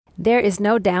There is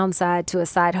no downside to a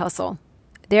side hustle.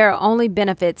 There are only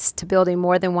benefits to building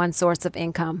more than one source of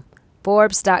income.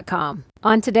 Forbes.com.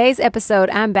 On today's episode,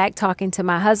 I'm back talking to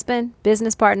my husband,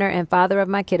 business partner, and father of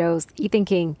my kiddos, Ethan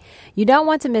King. You don't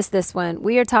want to miss this one.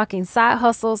 We are talking side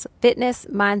hustles, fitness,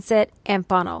 mindset, and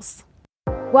funnels.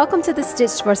 Welcome to the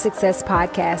Stitched for Success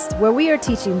podcast, where we are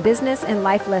teaching business and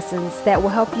life lessons that will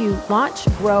help you launch,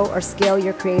 grow, or scale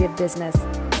your creative business.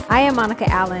 I am Monica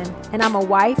Allen, and I'm a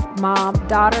wife, mom,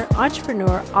 daughter,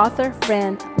 entrepreneur, author,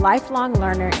 friend, lifelong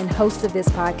learner, and host of this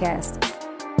podcast.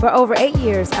 For over 8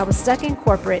 years, I was stuck in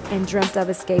corporate and dreamt of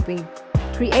escaping.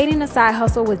 Creating a side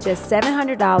hustle with just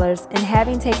 $700 and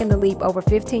having taken the leap over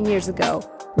 15 years ago,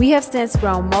 we have since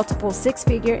grown multiple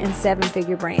six-figure and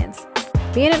seven-figure brands.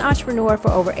 Being an entrepreneur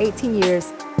for over 18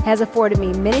 years has afforded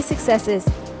me many successes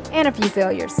and a few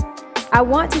failures. I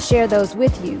want to share those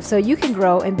with you so you can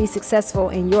grow and be successful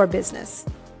in your business.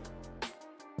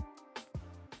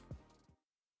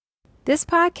 This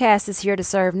podcast is here to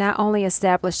serve not only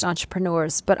established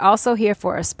entrepreneurs, but also here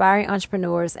for aspiring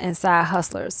entrepreneurs and side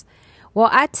hustlers. While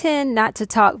I tend not to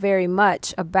talk very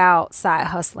much about side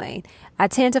hustling, I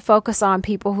tend to focus on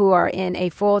people who are in a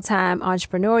full-time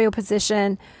entrepreneurial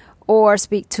position or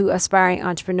speak to aspiring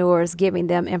entrepreneurs, giving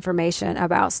them information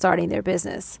about starting their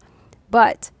business.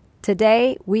 But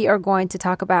today, we are going to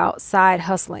talk about side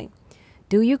hustling.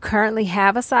 Do you currently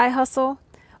have a side hustle?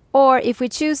 Or if we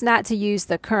choose not to use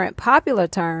the current popular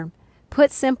term,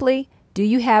 put simply, do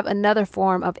you have another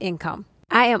form of income?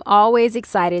 I am always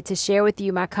excited to share with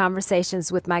you my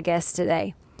conversations with my guest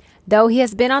today. Though he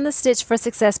has been on the Stitch for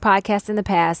Success podcast in the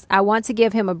past, I want to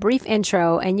give him a brief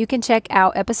intro, and you can check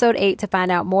out episode 8 to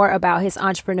find out more about his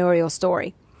entrepreneurial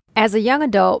story. As a young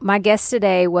adult, my guest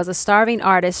today was a starving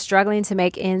artist struggling to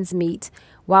make ends meet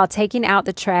while taking out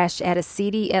the trash at a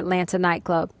seedy Atlanta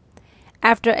nightclub.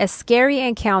 After a scary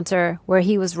encounter where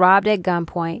he was robbed at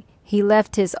gunpoint, he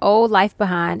left his old life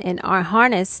behind and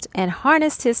harnessed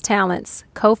his talents,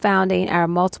 co-founding our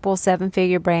multiple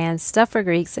seven-figure brands, Stuff for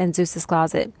Greeks and Zeus's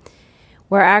Closet,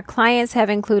 where our clients have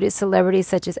included celebrities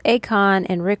such as Akon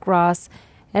and Rick Ross,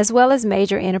 as well as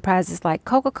major enterprises like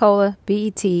Coca-Cola,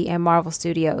 BET, and Marvel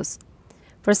Studios.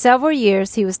 For several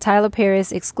years, he was Tyler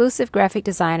Perry's exclusive graphic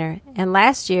designer, and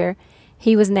last year,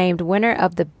 he was named winner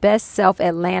of the Best Self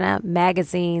Atlanta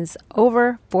magazine's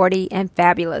Over 40 and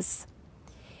Fabulous.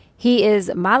 He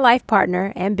is my life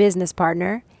partner and business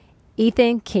partner,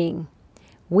 Ethan King.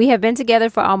 We have been together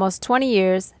for almost 20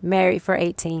 years, married for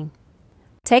 18.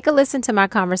 Take a listen to my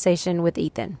conversation with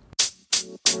Ethan.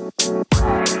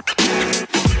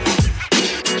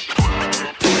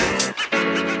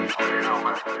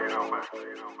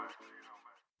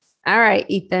 All right,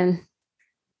 Ethan.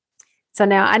 So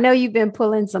now I know you've been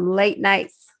pulling some late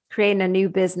nights creating a new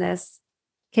business.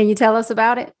 Can you tell us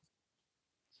about it?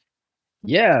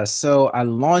 Yeah, so I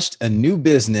launched a new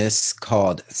business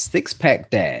called Six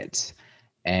Pack Dads.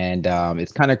 And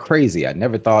it's kind of crazy. I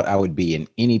never thought I would be in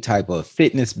any type of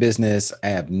fitness business. I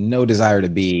have no desire to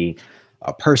be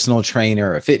a personal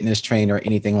trainer, a fitness trainer,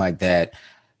 anything like that.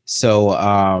 So,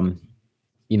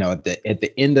 at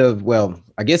the end of,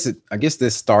 I guess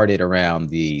this started around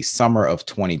the summer of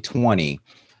 2020.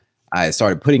 I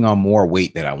started putting on more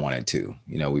weight than I wanted to.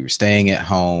 We were staying at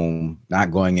home, not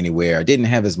going anywhere. I didn't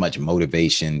have as much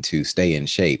motivation to stay in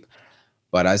shape.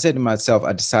 But I said to myself,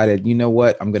 I decided, you know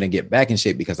what, I'm going to get back in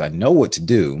shape because I know what to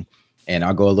do. And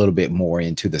I'll go a little bit more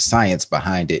into the science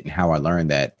behind it and how I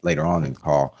learned that later on in the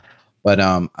call. But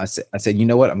I said, you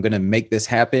know what, I'm going to make this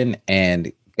happen,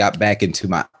 and got back into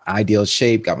my ideal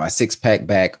shape, got my six pack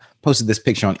back, posted this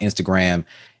picture on Instagram,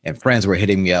 and friends were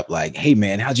hitting me up like, hey,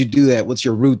 man, how'd you do that? What's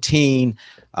your routine?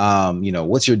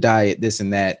 What's your diet, this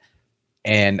and that.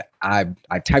 And I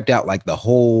typed out like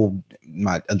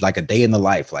like a day in the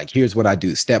life, like here's what I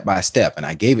do step by step. And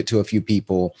I gave it to a few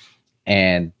people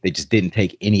and they just didn't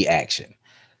take any action.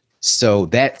 So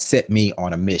that set me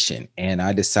on a mission. And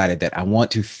I decided that I need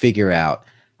to figure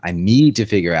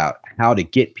out how to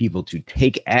get people to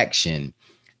take action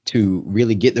to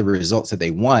really get the results that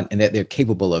they want and that they're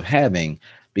capable of having,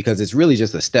 because it's really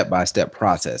just a step-by-step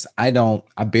process. I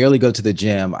barely go to the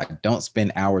gym. I don't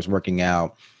spend hours working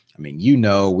out. I mean,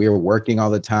 we're working all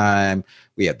the time.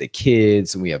 We have the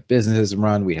kids, and we have businesses to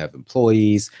run. We have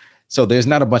employees. So there's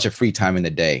not a bunch of free time in the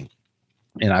day.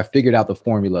 And I figured out the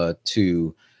formula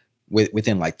to,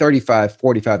 within like 35,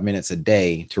 45 minutes a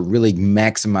day, to really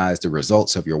maximize the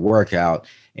results of your workout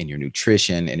and your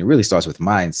nutrition. And it really starts with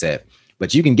mindset.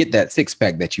 But you can get that six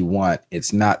pack that you want.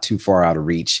 It's not too far out of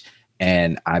reach.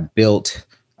 And I built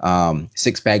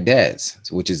Six Pack Dads,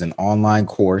 which is an online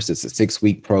course. It's a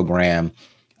 6-week program.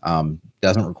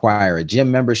 Doesn't require a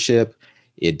gym membership.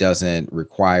 It doesn't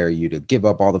require you to give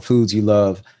up all the foods you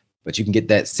love, but you can get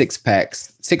that six pack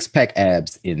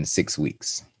abs in 6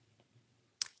 weeks.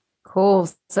 Cool.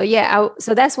 So yeah,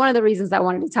 so that's one of the reasons I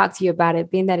wanted to talk to you about it,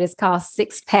 being that it's called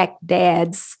Six Pack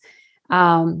Dads.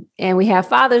 And we have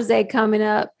Father's Day coming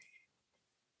up.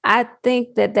 I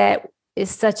think that is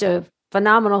such a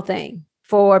phenomenal thing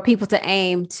for people to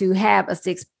aim to have a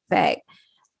six pack.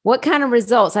 What kind of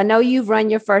results? I know you've run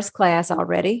your first class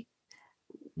already.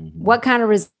 Mm-hmm. What kind of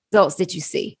results did you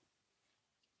see?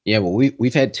 Yeah, well,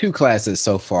 we've had 2 classes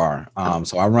so far.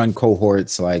 So I run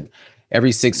cohorts like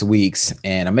every 6 weeks,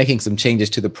 and I'm making some changes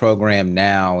to the program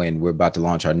now, and we're about to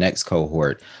launch our next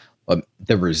cohort.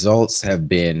 The results have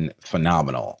been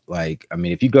phenomenal. Like, I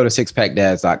mean, if you go to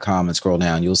sixpackdads.com and scroll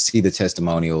down, you'll see the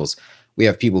testimonials. We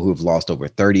have people who've lost over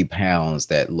 30 pounds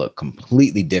that look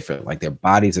completely different, like their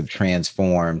bodies have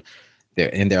transformed.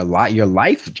 Your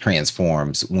life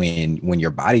transforms when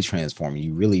your body transforms.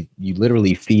 You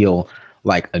literally feel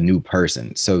like a new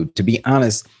person. So to be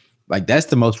honest, like that's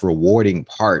the most rewarding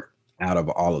part out of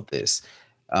all of this.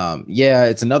 Yeah,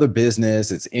 it's another business,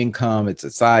 it's income, it's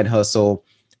a side hustle,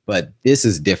 but this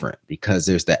is different because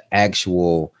there's the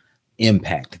actual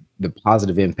impact, the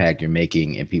positive impact you're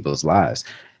making in people's lives.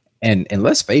 And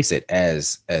let's face it,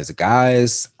 as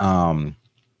guys,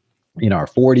 in our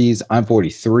 40s, I'm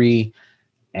 43,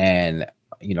 and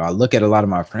I look at a lot of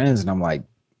my friends and I'm like,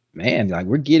 man, like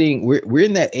we're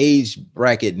in that age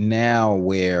bracket now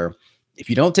where if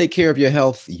you don't take care of your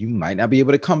health, you might not be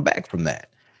able to come back from that.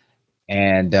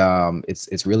 And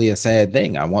it's really a sad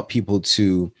thing. I want people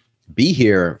to be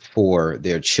here for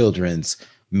their children's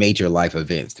major life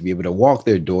events, to be able to walk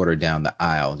their daughter down the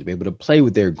aisle, to be able to play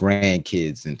with their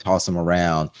grandkids and toss them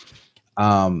around.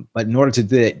 But in order to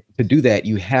do that,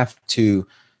 you have to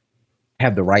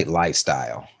have the right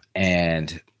lifestyle.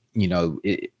 And,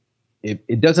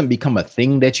 it doesn't become a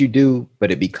thing that you do,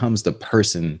 but it becomes the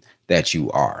person that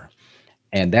you are.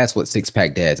 And that's what Six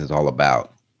Pack Dads is all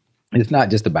about. It's not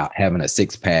just about having a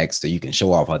six pack so you can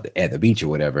show off at the beach or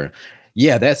whatever.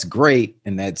 Yeah, that's great.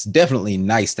 And that's definitely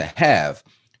nice to have.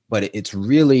 But it's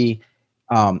really,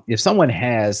 if someone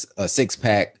has a six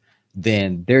pack,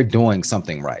 then they're doing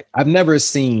something right. I've never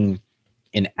seen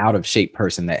an out of shape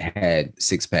person that had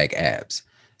six pack abs.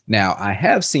 Now, I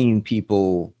have seen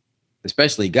people,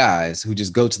 especially guys, who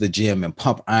just go to the gym and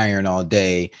pump iron all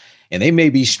day, and they may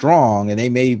be strong and they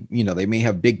may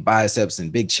have big biceps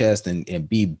and big chest and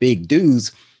be big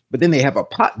dudes, but then they have a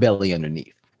pot belly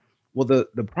underneath. Well,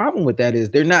 the problem with that is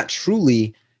they're not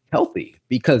truly healthy,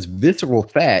 because visceral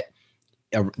fat,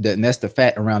 and that's the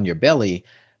fat around your belly,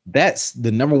 that's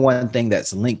the number one thing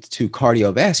that's linked to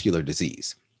cardiovascular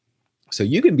disease. So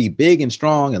you can be big and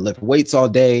strong and lift weights all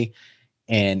day,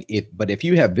 but if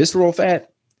you have visceral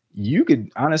fat, you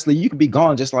could be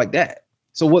gone just like that.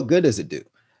 So what good does it do?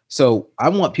 So I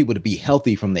want people to be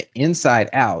healthy from the inside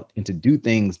out and to do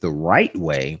things the right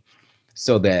way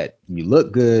so that you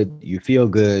look good, you feel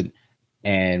good.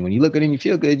 And when you look good and you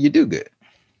feel good, you do good.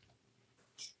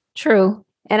 True.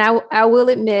 And I will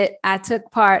admit, I took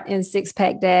part in Six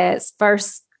Pack Dad's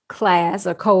first class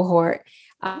or cohort.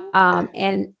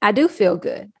 And I do feel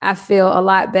good. I feel a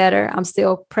lot better. I'm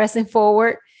still pressing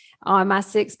forward on my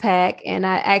six pack. And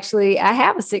I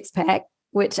have a six pack,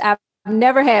 which I've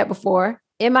never had before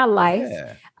in my life.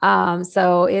 Yeah.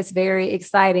 So it's very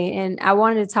exciting. And I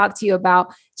wanted to talk to you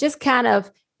about just kind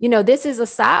of, this is a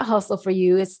side hustle for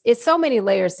you. It's so many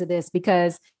layers to this,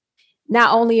 because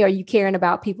not only are you caring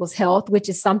about people's health, which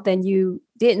is something you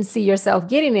didn't see yourself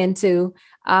getting into,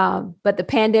 but the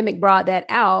pandemic brought that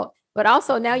out. But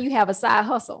also now you have a side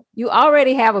hustle. You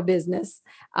already have a business,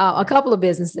 a couple of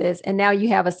businesses, and now you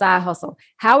have a side hustle.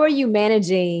 How are you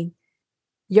managing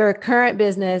your current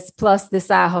business plus the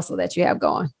side hustle that you have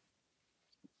going?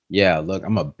 Yeah, look,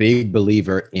 I'm a big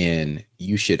believer in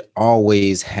you should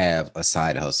always have a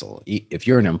side hustle. If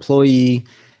you're an employee,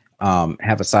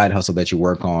 have a side hustle that you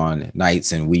work on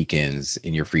nights and weekends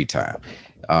in your free time.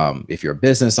 If you're a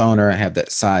business owner, have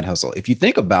that side hustle. If you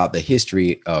think about the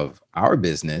history of our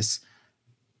business,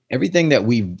 every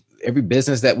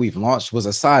business that we've launched was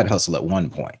a side hustle at one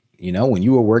point. When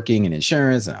you were working in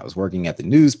insurance and I was working at the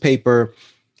newspaper,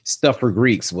 Stuff for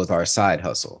Greeks was our side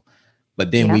hustle.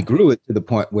 But then we grew it to the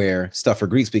point where Stuff for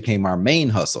Greeks became our main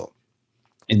hustle.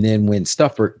 And then when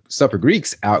Stuff for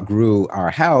Greeks outgrew our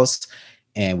house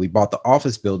and we bought the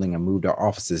office building and moved our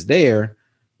offices there,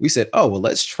 we said, oh, well,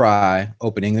 let's try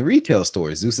opening the retail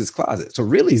store, Zeus's Closet. So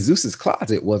really, Zeus's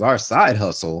Closet was our side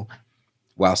hustle,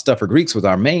 while Stuff for Greeks was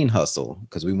our main hustle,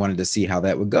 because we wanted to see how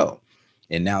that would go.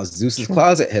 And now Zeus's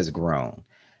Closet has grown.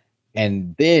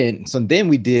 And then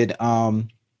we did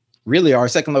really our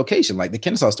second location, like the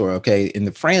Kennesaw store. Okay. In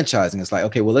the franchising, it's like,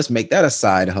 okay, well, let's make that a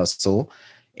side hustle.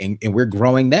 And we're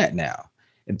growing that now.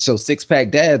 And so Six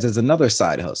Pack Dads is another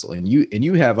side hustle. And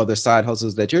you have other side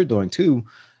hustles that you're doing too,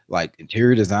 like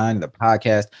interior design, the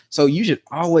podcast. So you should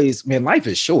always, man, life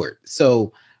is short.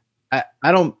 So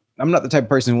I'm not the type of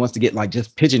person who wants to get like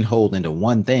just pigeonholed into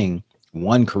one thing,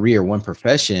 one career, one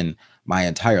profession my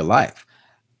entire life.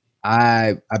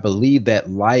 I believe that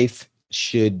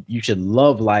you should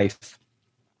love life,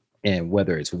 and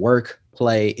whether it's work,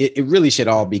 play, it really should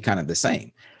all be kind of the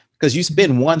same, because you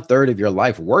spend 1/3 of your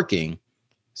life working.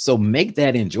 So make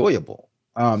that enjoyable.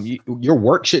 Your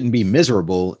work shouldn't be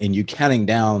miserable and you counting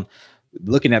down,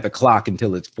 looking at the clock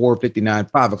until it's 4:59,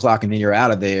 5 o'clock, and then you're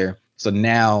out of there. So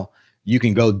now you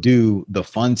can go do the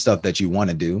fun stuff that you want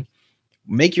to do.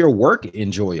 Make your work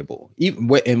enjoyable,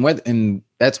 and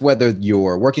that's whether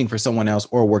you're working for someone else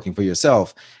or working for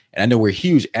yourself. And I know we're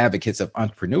huge advocates of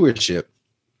entrepreneurship.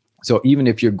 So even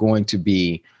if you're going to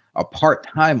be a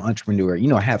part-time entrepreneur,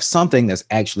 have something that's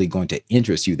actually going to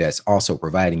interest you, that's also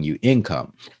providing you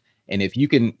income. And if you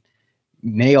can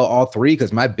nail all three,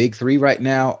 because my big three right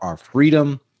now are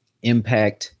freedom,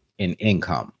 impact, and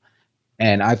income.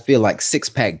 And I feel like Six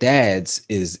Pack Dads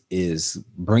is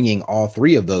bringing all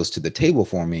three of those to the table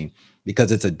for me,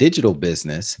 because it's a digital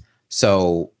business.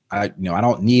 So I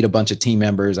don't need a bunch of team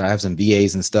members. I have some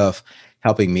VAs and stuff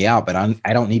helping me out, but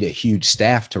I don't need a huge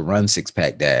staff to run Six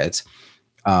Pack Dads.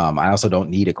 I also don't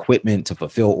need equipment to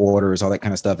fulfill orders, all that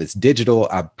kind of stuff. It's digital.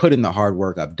 I've put in the hard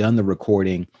work. I've done the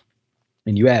recording.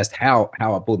 And you asked how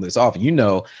I pulled this off.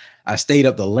 And I stayed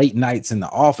up the late nights in the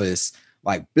office,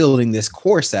 like building this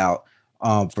course out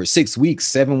for 6 weeks,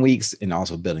 7 weeks, and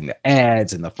also building the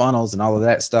ads and the funnels and all of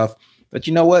that stuff. But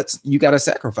you know what? You got to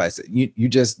sacrifice it. You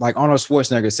just, like Arnold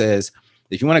Schwarzenegger says,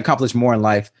 if you want to accomplish more in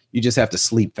life, you just have to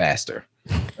sleep faster.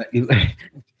 Just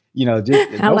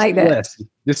I like that. Less,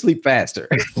 just sleep faster.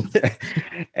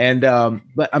 And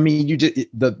but I mean, you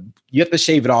have to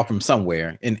shave it off from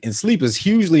somewhere, and sleep is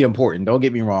hugely important. Don't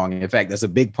get me wrong. In fact, that's a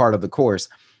big part of the course.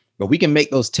 But we can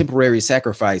make those temporary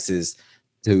sacrifices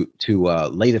to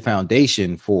lay the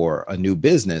foundation for a new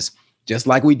business, just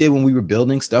like we did when we were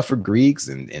building stuff for Greeks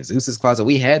and Zeus's Closet.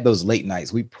 We had those late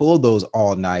nights. We pulled those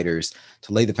all-nighters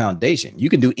to lay the foundation. You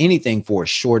can do anything for a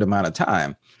short amount of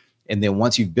time, and then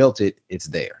once you've built it, it's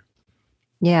there.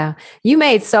 Yeah, you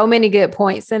made so many good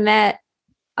points in that.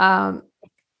 And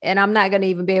I'm not going to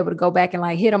even be able to go back and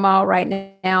like hit them all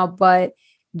right now. But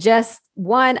just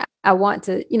one, I want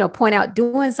to, point out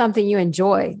doing something you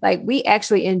enjoy. Like we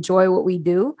actually enjoy what we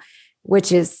do,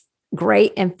 which is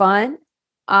great and fun.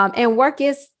 And work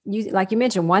is, like you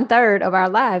mentioned, 1/3 of our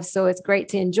lives. So it's great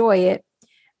to enjoy it.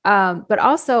 But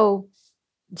also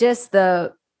just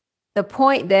the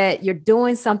point that you're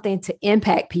doing something to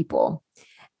impact people.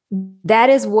 That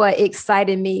is what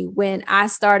excited me when I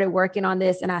started working on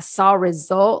this and I saw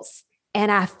results,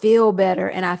 and I feel better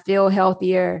and I feel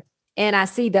healthier. And I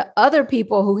see the other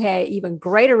people who had even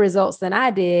greater results than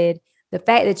I did. The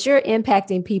fact that you're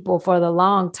impacting people for the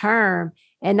long term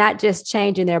and not just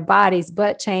changing their bodies,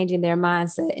 but changing their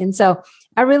mindset. And so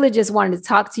I really just wanted to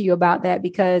talk to you about that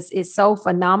because it's so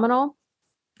phenomenal.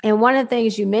 And one of the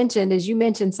things you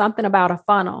mentioned something about a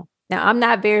funnel. Now, I'm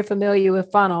not very familiar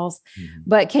with funnels,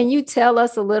 but can you tell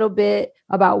us a little bit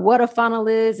about what a funnel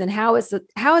is and how is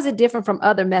it different from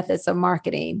other methods of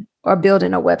marketing or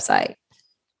building a website?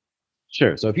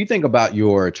 Sure. So if you think about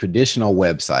your traditional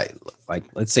website, like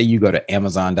let's say you go to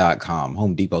Amazon.com,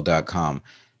 HomeDepot.com,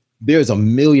 there's a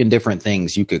million different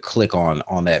things you could click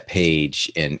on that page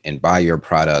and buy your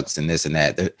products and this and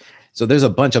that. So there's a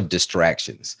bunch of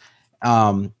distractions.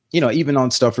 Even on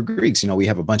Stuff for Greeks, we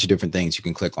have a bunch of different things you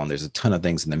can click on. There's a ton of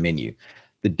things in the menu.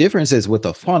 The difference is with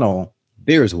a funnel,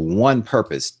 there's one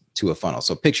purpose to a funnel.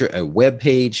 So picture a web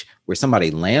page where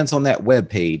somebody lands on that web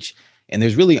page, and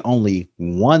there's really only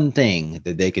one thing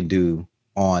that they can do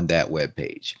on that web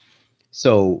page.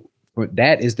 So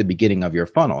that is the beginning of your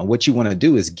funnel. And what you want to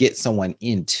do is get someone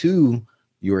into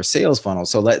your sales funnel.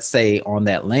 So let's say on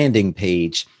that landing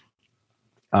page,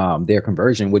 their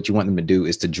conversion, what you want them to do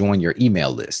is to join your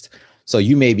email list. So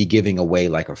you may be giving away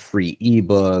like a free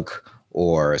ebook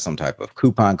or some type of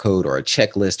coupon code or a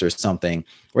checklist or something,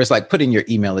 where it's like put in your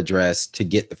email address to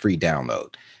get the free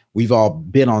download. We've all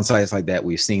been on sites like that.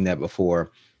 We've seen that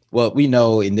before. Well, we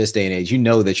know in this day and age,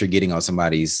 that you're getting on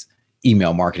somebody's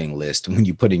email marketing list when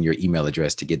you put in your email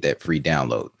address to get that free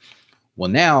download. Well,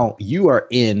 now you are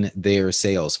in their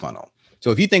sales funnel.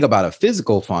 So if you think about a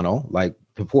physical funnel, like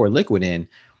to pour liquid in,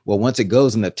 well, once it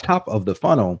goes in the top of the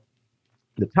funnel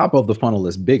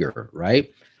is bigger,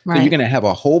 right? So you're going to have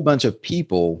a whole bunch of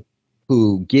people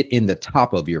who get in the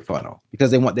top of your funnel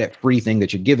because they want that free thing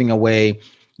that you're giving away.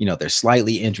 They're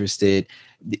slightly interested.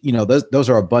 Those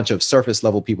are a bunch of surface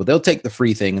level people. They'll take the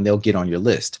free thing and they'll get on your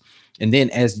list. And then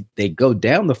as they go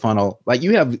down the funnel, like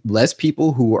you have less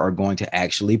people who are going to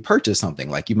actually purchase something.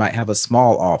 Like you might have a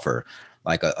small offer,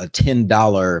 like a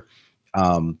 $10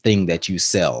 thing that you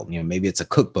sell. Maybe it's a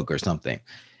cookbook or something.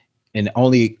 And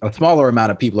only a smaller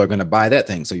amount of people are going to buy that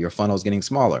thing. So your funnel is getting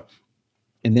smaller.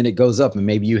 And then it goes up, and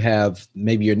maybe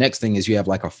your next thing is you have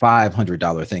like a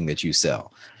 $500 thing that you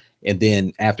sell. And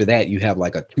then after that, you have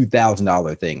like a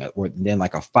 $2,000 thing, or then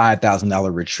like a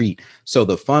 $5,000 retreat. So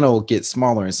the funnel gets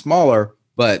smaller and smaller,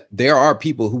 but there are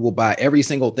people who will buy every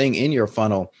single thing in your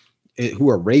funnel who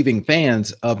are raving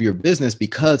fans of your business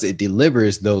because it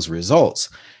delivers those results.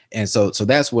 And so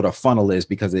that's what a funnel is,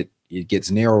 because it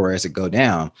gets narrower as it goes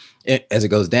down.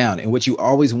 And what you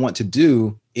always want to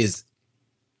do is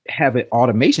have an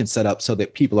automation set up so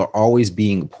that people are always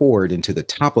being poured into the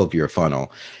top of your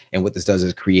funnel. And what this does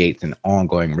is create an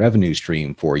ongoing revenue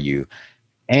stream for you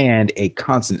and a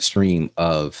constant stream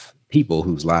of people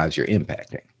whose lives you're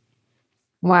impacting.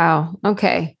 Wow.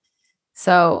 Okay.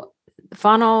 So a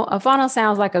funnel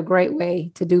sounds like a great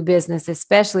way to do business,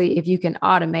 especially if you can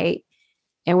automate.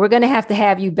 And we're going to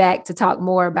have you back to talk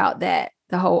more about that,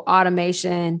 the whole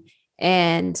automation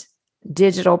and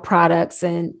digital products,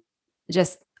 and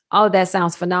just all of that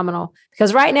sounds phenomenal,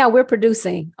 because right now we're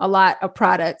producing a lot of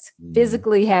products,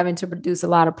 physically having to produce a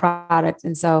lot of products.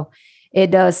 And so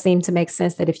it does seem to make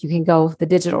sense that if you can go the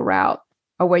digital route,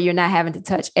 or where you're not having to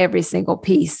touch every single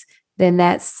piece, then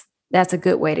that's a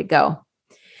good way to go.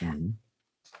 Mm-hmm.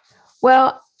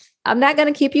 Well, I'm not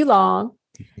going to keep you long,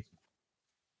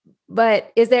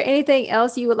 but is there anything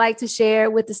else you would like to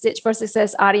share with the Stitch for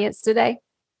Success audience today?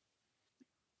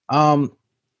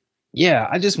 Yeah,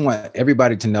 I just want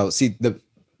everybody to know, see, the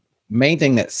main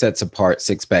thing that sets apart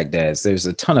Six Pack Dads, there's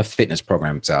a ton of fitness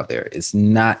programs out there. It's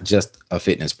not just a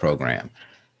fitness program.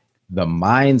 The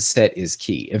mindset is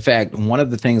key. In fact, one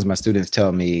of the things my students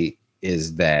tell me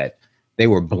is that they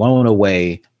were blown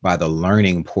away by the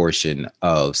learning portion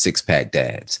of Six Pack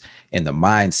Dads and the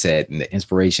mindset and the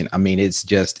inspiration. I mean, it's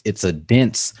a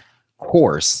dense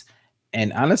course.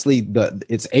 And honestly,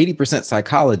 it's 80%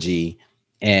 psychology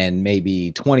and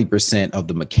maybe 20% of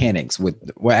the mechanics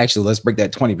actually, let's break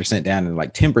that 20% down in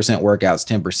like 10% workouts,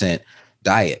 10%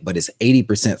 diet, but it's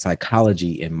 80%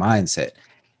 psychology and mindset.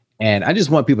 And I just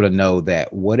want people to know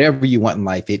that whatever you want in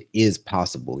life, it is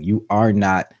possible. You are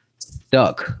not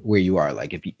stuck where you are.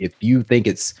 Like if you think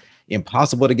it's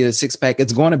impossible to get a six pack,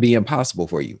 it's going to be impossible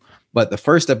for you. But the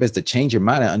first step is to change your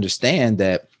mind and understand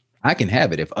that I can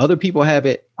have it. If other people have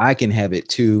it, I can have it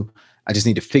too. I just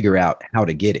need to figure out how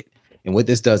to get it. And what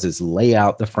this does is lay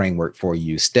out the framework for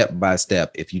you step by step.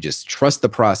 If you just trust the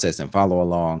process and follow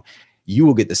along, you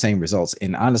will get the same results.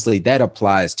 And honestly, that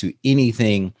applies to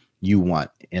anything you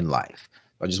want in life.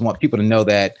 I just want people to know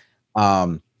that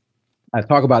I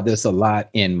talk about this a lot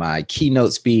in my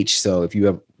keynote speech. So if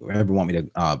you ever want me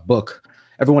to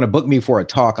book me for a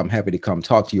talk, I'm happy to come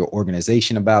talk to your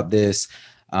organization about this.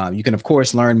 You can, of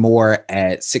course, learn more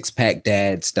at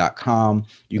sixpackdads.com.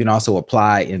 You can also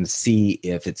apply and see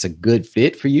if it's a good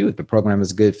fit for you. If the program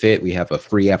is a good fit, we have a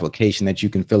free application that you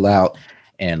can fill out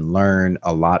and learn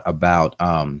a lot about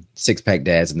Six Pack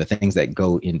Dads and the things that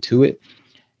go into it.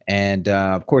 And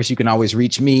of course, you can always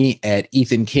reach me at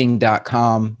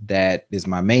ethanking.com. That is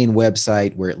my main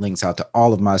website where it links out to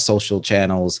all of my social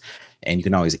channels. And you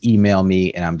can always email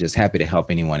me, and I'm just happy to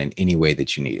help anyone in any way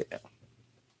that you need it.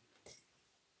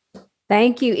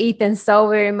 Thank you, Ethan, so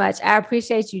very much. I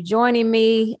appreciate you joining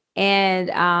me. And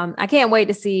I can't wait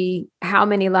to see how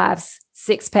many lives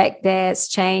Six Pack Dads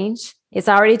change. It's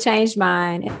already changed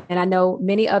mine, and I know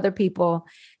many other people.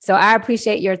 So I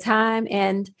appreciate your time,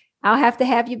 and I'll have to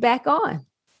have you back on.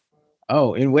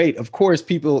 Oh, and wait, of course,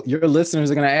 your listeners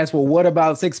are going to ask, well, what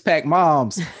about Six Pack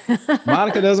Moms?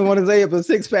 Monica doesn't want to say it, but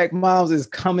Six Pack Moms is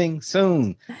coming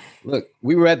soon. Look,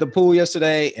 we were at the pool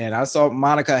yesterday and I saw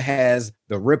Monica has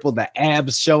the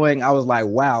abs showing. I was like,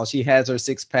 wow, she has her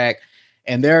six pack.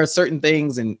 And there are certain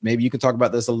things, and maybe you can talk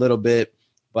about this a little bit,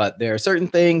 but there are certain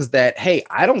things that, hey,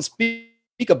 I don't speak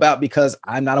about because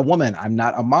I'm not a woman. I'm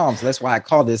not a mom. So that's why I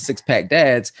call this Six Pack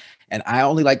Dads. And I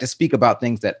only like to speak about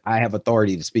things that I have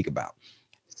authority to speak about.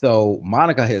 So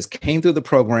Monica has came through the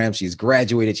program. She's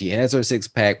graduated. She has her six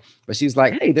pack, but she's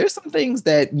like, hey, there's some things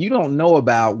that you don't know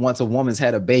about once a woman's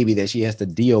had a baby that she has to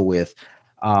deal with.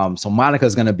 So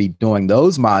Monica's going to be doing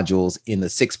those modules in the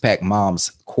Six Pack Moms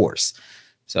course.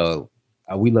 So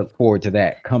we look forward to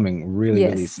that coming really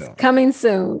Yes, soon. coming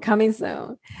soon, coming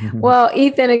soon. Well,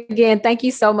 Ethan, again, thank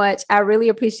you so much. I really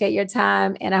appreciate your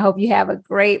time, and I hope you have a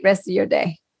great rest of your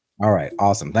day. All right.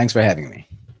 Awesome. Thanks for having me.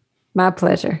 My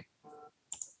pleasure.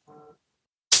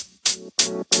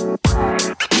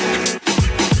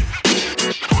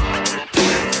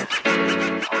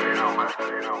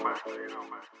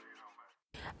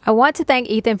 I want to thank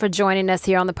Ethan for joining us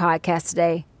here on the podcast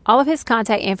today. All of his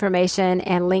contact information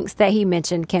and links that he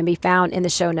mentioned can be found in the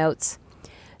show notes.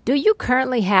 Do you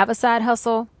currently have a side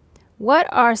hustle? What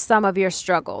are some of your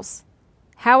struggles?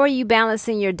 How are you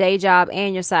balancing your day job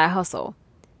and your side hustle?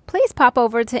 Please pop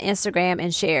over to Instagram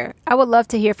and share. I would love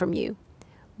to hear from you.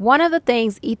 One of the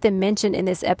things Ethan mentioned in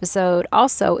this episode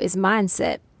also is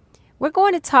mindset. We're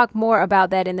going to talk more about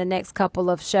that in the next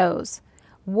couple of shows.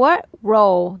 What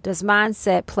role does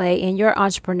mindset play in your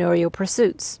entrepreneurial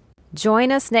pursuits?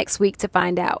 Join us next week to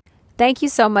find out. Thank you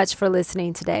so much for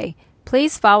listening today.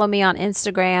 Please follow me on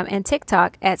Instagram and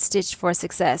TikTok at Stitched for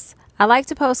Success. I like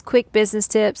to post quick business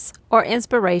tips or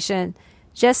inspiration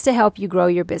just to help you grow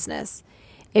your business.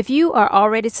 If you are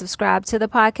already subscribed to the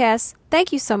podcast,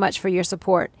 thank you so much for your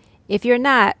support. If you're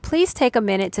not, please take a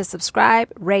minute to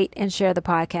subscribe, rate, and share the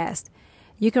podcast.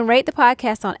 You can rate the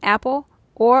podcast on Apple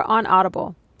or on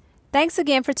Audible. Thanks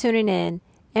again for tuning in.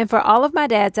 And for all of my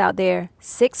dads out there,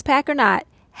 six pack or not,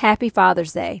 happy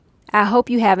Father's Day. I hope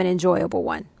you have an enjoyable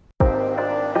one.